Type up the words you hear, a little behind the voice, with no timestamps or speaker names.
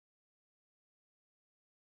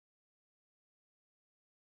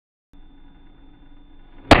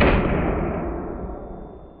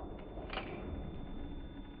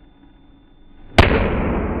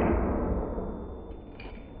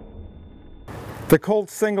The Colt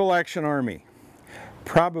Single Action Army,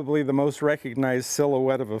 probably the most recognized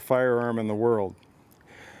silhouette of a firearm in the world.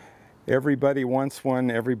 Everybody wants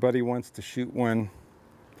one, everybody wants to shoot one.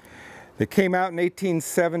 They came out in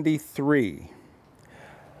 1873,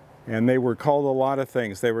 and they were called a lot of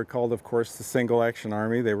things. They were called, of course, the Single Action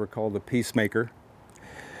Army. They were called the Peacemaker.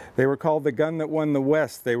 They were called the gun that won the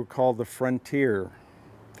West. They were called the Frontier.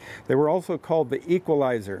 They were also called the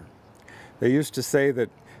Equalizer. They used to say that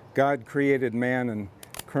God created man and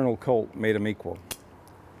Colonel Colt made him equal.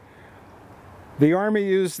 The Army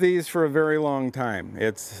used these for a very long time.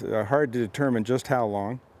 It's hard to determine just how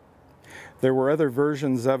long. There were other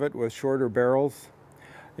versions of it with shorter barrels.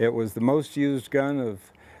 It was the most used gun of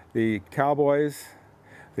the cowboys,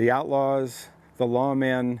 the outlaws, the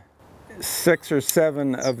lawmen. 6 or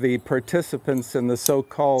 7 of the participants in the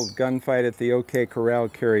so-called gunfight at the OK Corral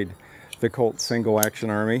carried the Colt Single Action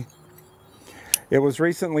Army. It was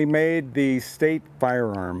recently made the state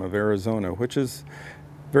firearm of Arizona, which is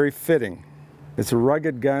very fitting. It's a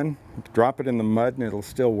rugged gun. Drop it in the mud and it'll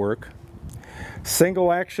still work.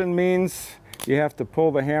 Single action means you have to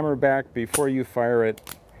pull the hammer back before you fire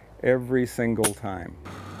it every single time.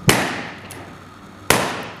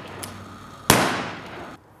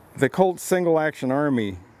 The Colt Single Action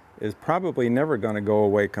Army is probably never going to go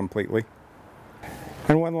away completely.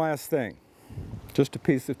 And one last thing, just a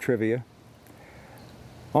piece of trivia.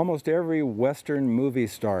 Almost every Western movie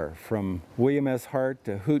star, from William S. Hart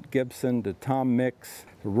to Hoot Gibson to Tom Mix,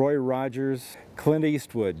 to Roy Rogers, Clint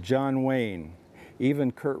Eastwood, John Wayne,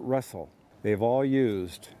 even Kurt Russell, they've all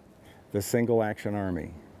used the Single Action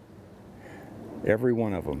Army. Every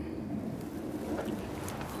one of them.